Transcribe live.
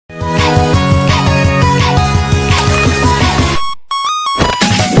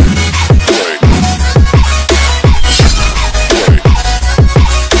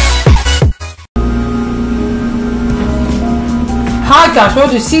Hi guys,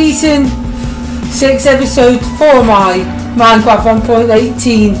 welcome to season 6 episode 4 of my Minecraft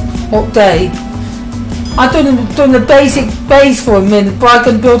 1.18 update. I've done the basic base for a minute, but I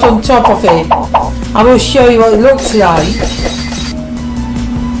can build on top of it. I will show you what it looks like.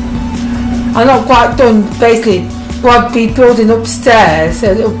 I'm not quite done basically, but I'll be building upstairs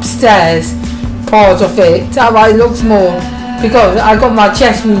part of it. That's why it looks more, because I got my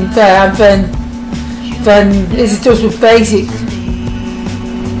chest room there, and then this is just a basic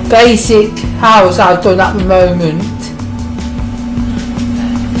house I've done at the moment.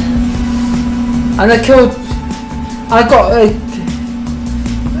 And I got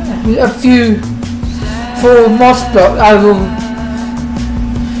a few for moss block I will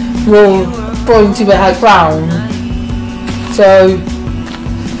put into the ground. So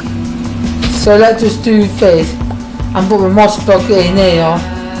let's just do this and put the moss block in here.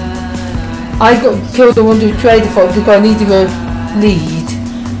 I got killed the one to trade for because I needed a lead.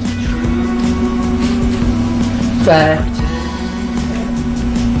 There.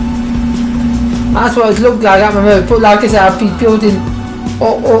 That's what it looked like at the moment, but like I said, I'll be building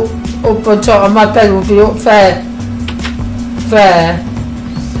up on top, and my bed will be up there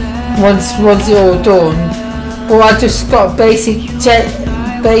once it's all done. But I just got a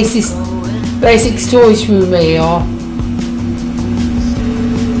basic storage room here,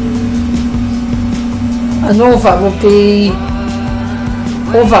 and all that will be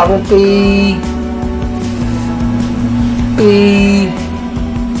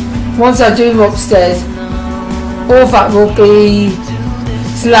once I do upstairs, all that will be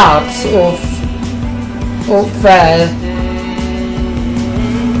slabs up there.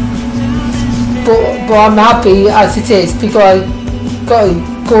 But I'm happy as it is because I got it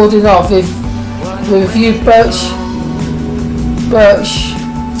cordoned off with a few birch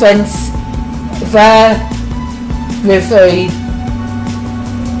fence there with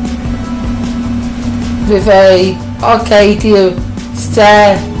a arcadia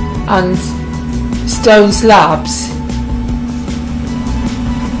stair and stone slabs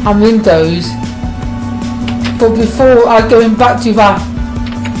and windows. But before I go back to that,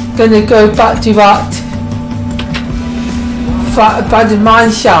 gonna go back to that abandoned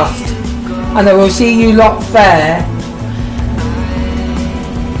mineshaft, and I will see you lot there.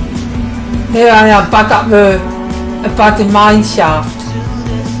 Here I am back at the abandoned mineshaft.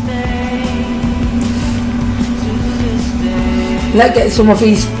 Let's get some of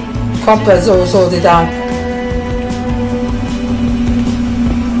these coppers all sorted out.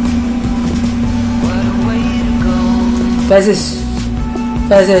 There's a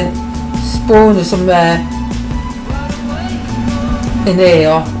spawner somewhere in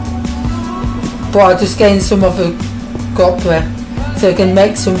here, but I just gained some of the copper so I can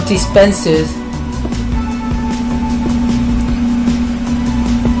make some dispensers.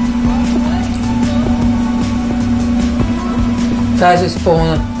 There's a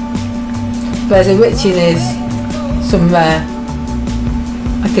spawner. There's a witch in here somewhere.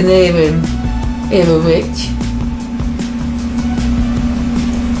 I can hear a witch.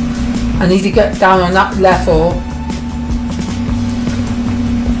 I need to get down on that level.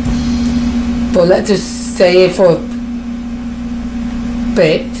 But let's just stay here for a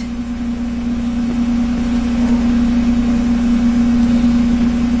bit.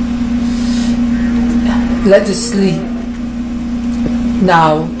 Let's just sleep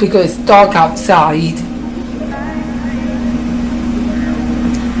now because it's dark outside.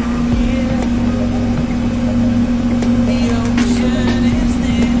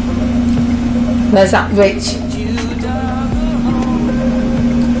 Where's that witch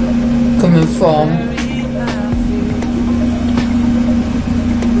coming from?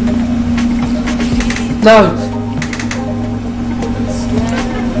 No.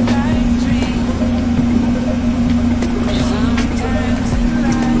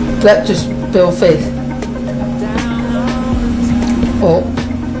 Let's just build this up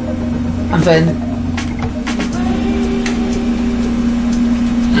and then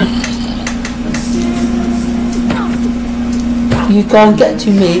you can't get to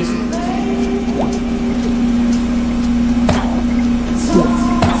me.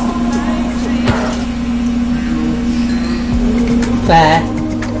 There.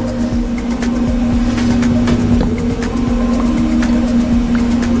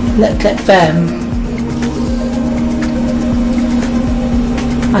 Let's get them.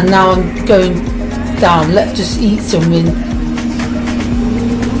 And now I'm going down. Let's just eat something.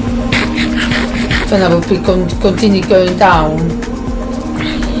 Then I will be continue going down.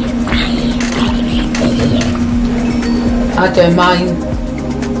 I don't mind.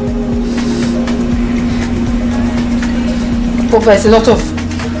 but there's a lot of,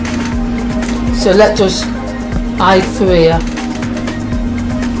 so let's just hide through here,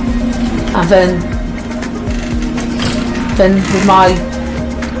 and then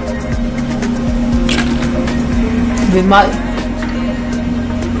with my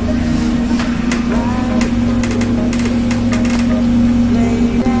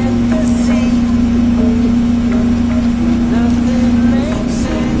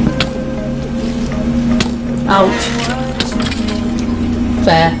ouch.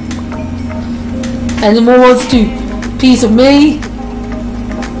 There. Anyone wants to piece of me?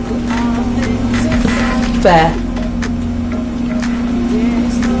 There.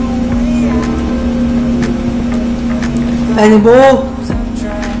 Any more?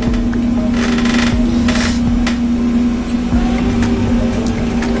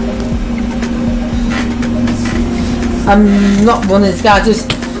 I'm not one of these guys, just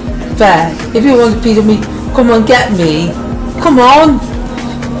there. If you want a piece of me, come on, get me. Come on.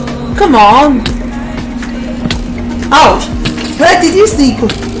 Come on. Ouch. Where did you sneak?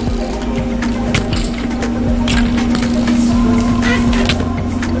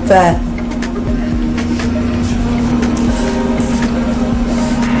 There.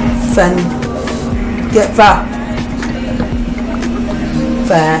 Then get that.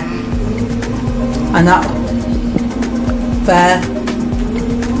 There. And that. There.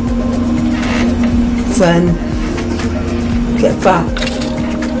 Then get that.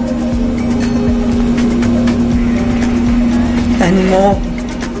 Any more?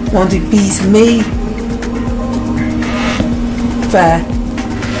 Want a piece of me? There.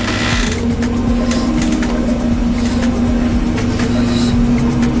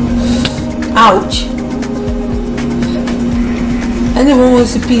 Ouch. Anyone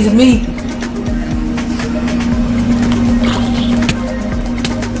wants a piece of me?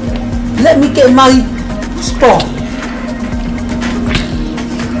 Let me get my spot.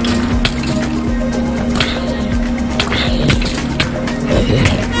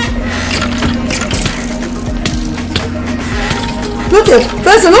 Look at,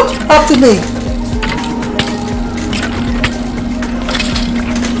 there's a look after me.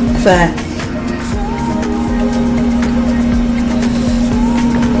 Fair.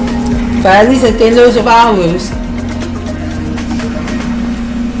 Fair, at least I get loads of arrows.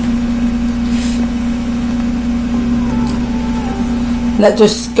 Let's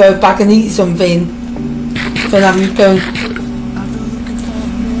just go back and eat something. Then I'm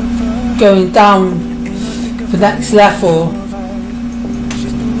going down the next level,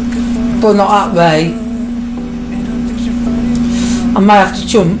 but not that way. I might have to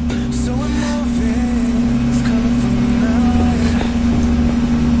jump.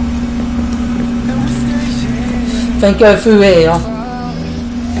 Then go through here.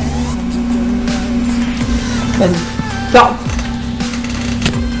 Then drop.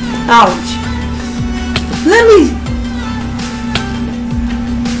 Ouch. Let me.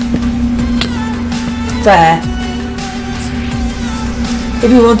 There. If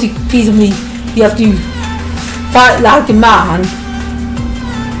you want a piece of me, you have to fight like a man.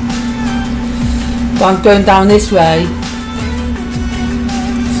 But I'm going down this way.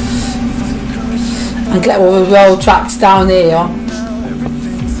 And get all the rail tracks down here.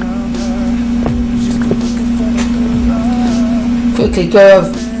 Quickly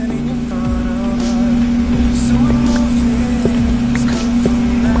go.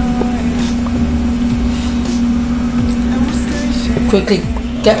 Quickly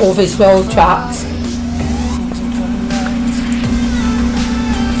get all these rail tracks.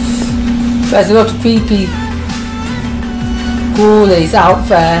 There's a lot of creepy ghoulies out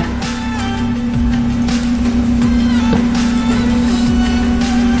there.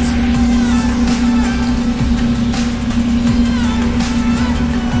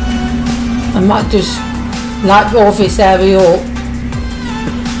 I might just light off this area up.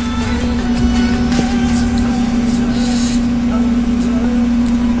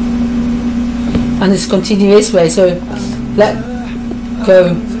 And just continue this way, so let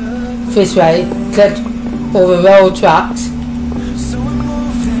go this way, collect all the rail tracks.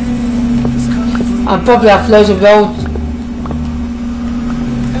 I'll probably have loads of rail.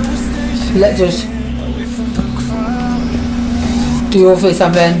 Let's just do all this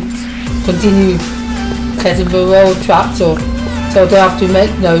and then continue getting the rail tracks up, so I don't have to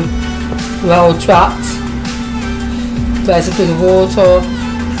make no rail tracks. There's a bit of water,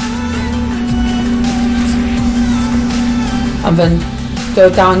 and then go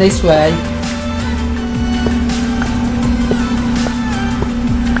down this way.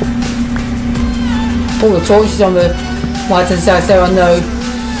 Put the torches on the right hand side so I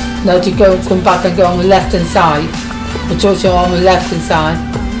know to go, come back and go on the left hand side. I touch it on the left hand side.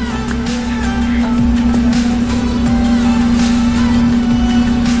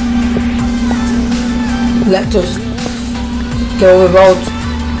 Let us go with road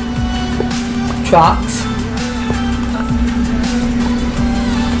tracks.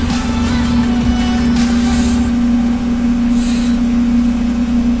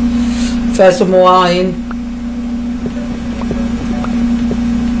 First some more iron.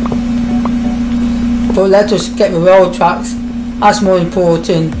 But let us get the road tracks. That's more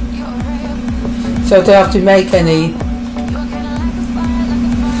important. So I don't have to make any.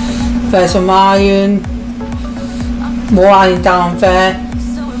 First some iron. More iron down there.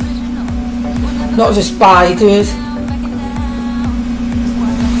 Not just spiders.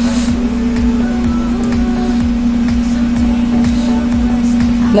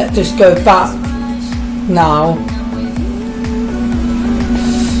 Let's just go back now.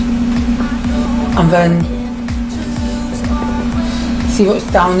 And then see what's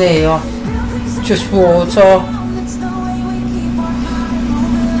down here. Just water.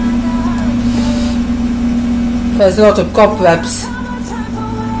 There's a lot of cobwebs.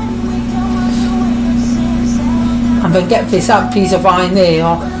 And then get this up piece of iron here.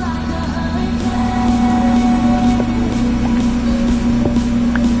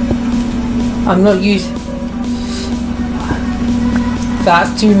 I'm not using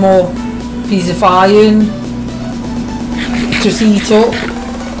that. 2 more pieces of iron. Just eat up.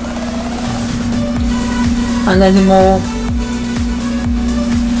 And then more.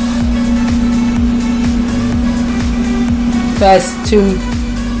 There's 2.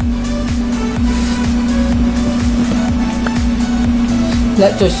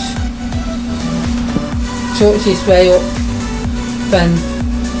 Let's just touch this way up. Then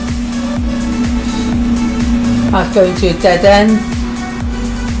I'm going to a dead end.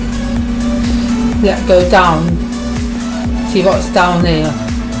 Let's go down. See what's down here.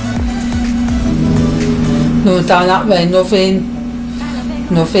 No, down that way. Nothing.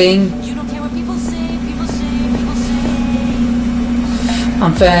 Nothing.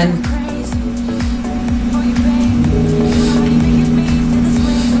 And then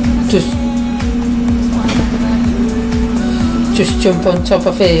just jump on top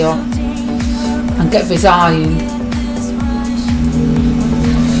of here and get this iron.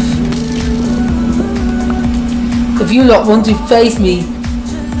 If you lot want to face me,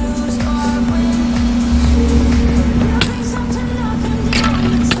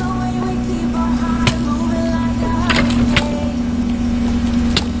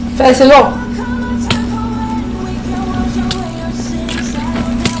 face a lot.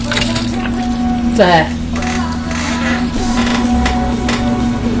 There.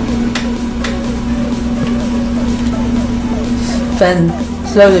 Then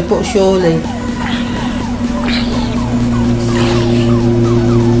slowly but surely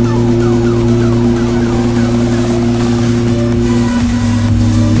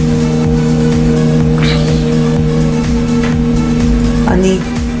I need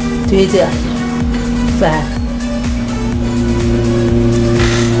to hit it there.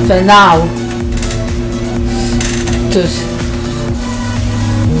 Then now just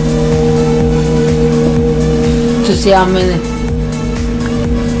to see how many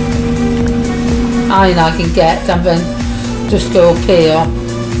iron I can get, and then just go up here.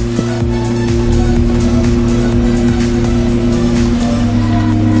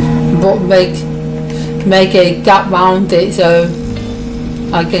 But make a gap round it so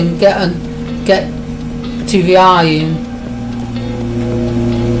I can get to the iron.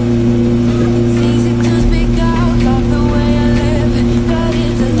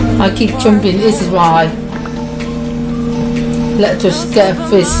 I keep jumping, this is why. Let's just get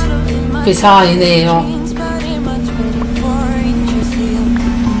this iron here.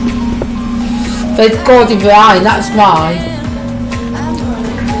 They've got in the iron, that's why.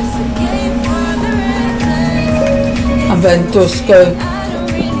 And then just go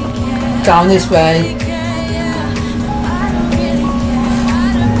down this way.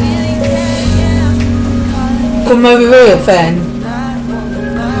 Come over here then.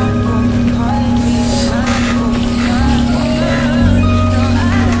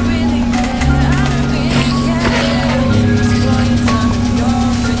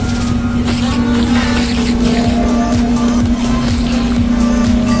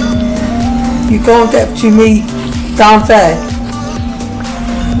 You can't get to me down there.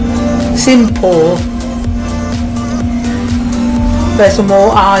 Simple. There's some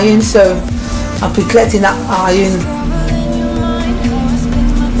more iron, so I'll be collecting that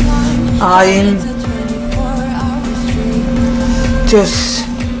iron. Just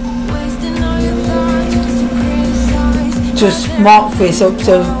just mark this up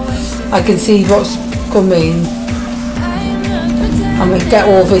so I can see what's coming. I'm going to get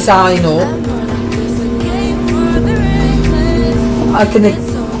all this iron up. I can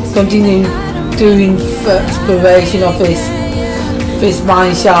continue doing the exploration of this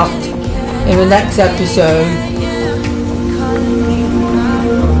mineshaft in the next episode.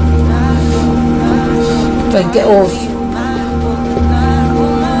 Then get off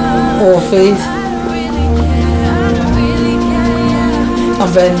these,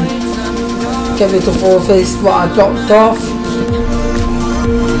 and then get rid of all this what I dropped off.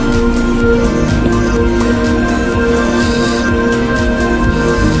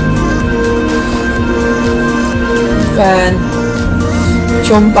 Then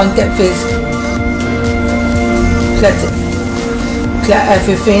jump and get this, collect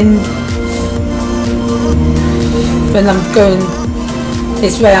everything. Then I'm going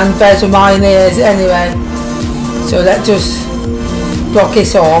this way, and there's a mine here anyway, so let's just block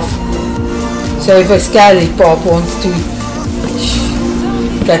this off. So if a scary Bob wants to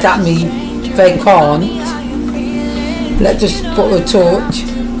get at me, they can't. Let's just put a torch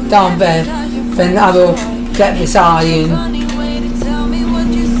down there, then I will get this iron.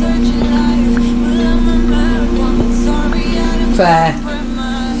 There.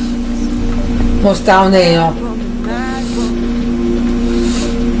 What's down here?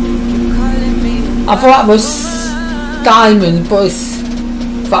 I thought it was diamond, but it's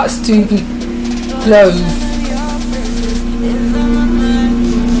that stupid glove,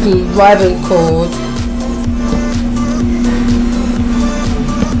 whatever it's called.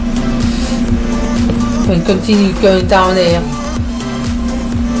 And continue going down here.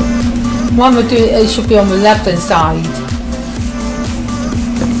 What I'm going to do, it should be on the left hand side.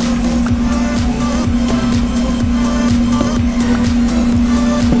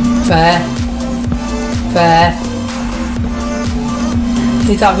 There. There.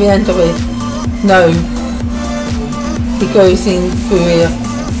 Is that the end of it? No. It goes in through here.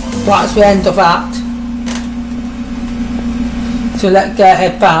 That's the end of that. So let's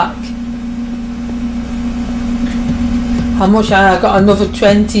get it back. How much? I got another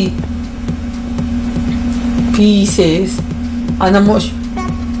 20 pieces. And how much?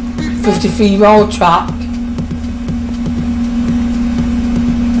 53 roll track.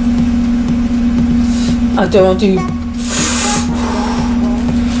 I don't want to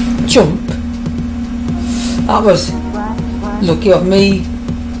jump. That was lucky of me.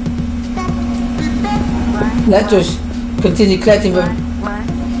 Let's just continue collecting the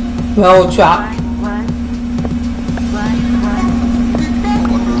roll track.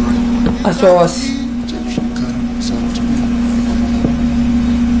 I saw us.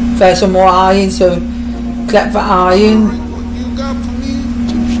 There's some more iron, so collect the iron.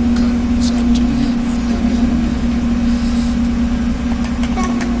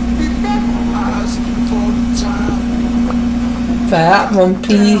 There, one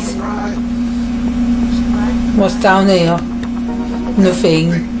piece. What's down here? Nothing.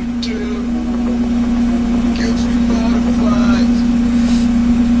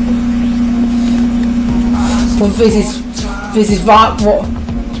 Well, this is right. What?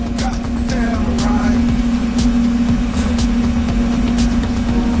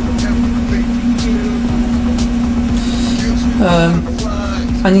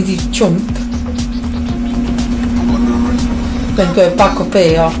 I need to jump. Then go back up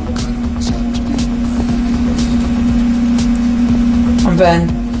here, and then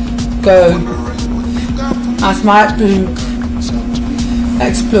go as my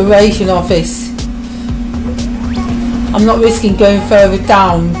exploration of this. I'm not risking going further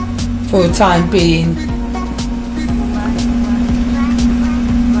down for the time being.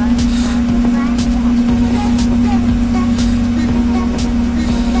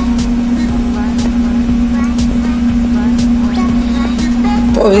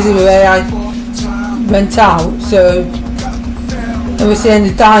 This is where I went out, so I was seeing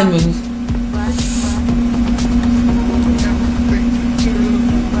the diamonds.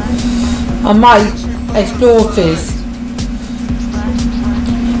 I might explore this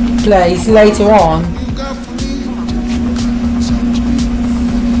place later on.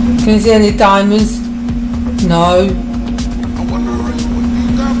 Can you see any diamonds? No.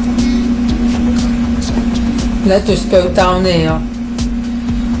 Let's just go down here.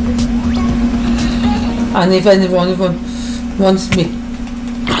 And if anyone wants me,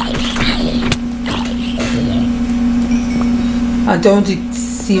 I don't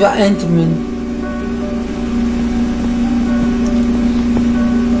see that Enderman.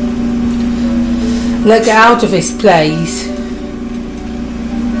 Let's get out of this place.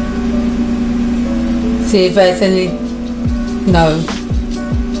 See if there's any No.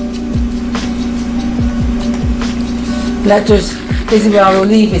 This is where I will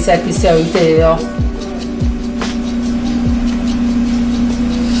leave this episode here.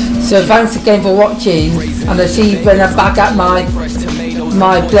 So thanks again for watching, and I'll see you when I'm back at my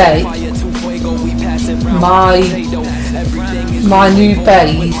play, my new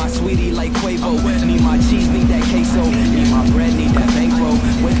base.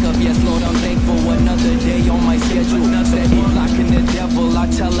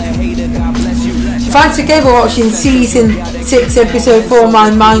 Thanks again for watching season 6 episode 4 my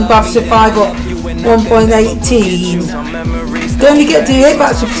Minecraft Survival 1.18. Don't forget to hit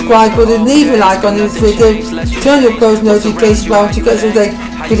that subscribe button, leave a like on this video, turn your post notifications on to get some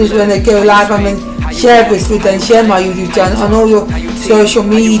videos when they go live, and then share this video and share my YouTube channel on all your social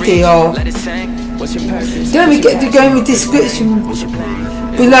media. Don't forget to go in the description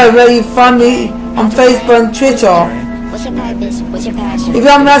below where you find me on Facebook and Twitter. What's your purpose? What's your passion? If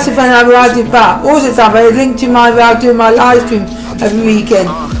you're a massive fan, I will add it back. Also, I have a link to where I do my live stream every weekend,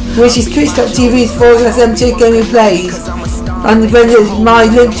 which is twitch.tv/MJGamingPlays. And then there's my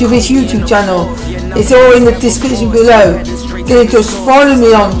link to this YouTube channel. It's all in the description below. Then just follow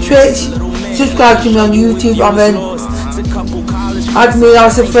me on Twitch, subscribe to me on YouTube, and then add me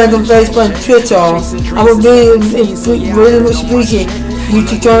as a friend on Facebook and Twitter. I would really much appreciate you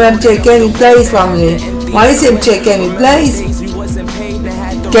to join MJGamingPlays family. Why is it MJGamingPlays?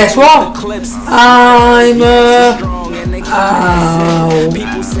 Guess what? I'm out.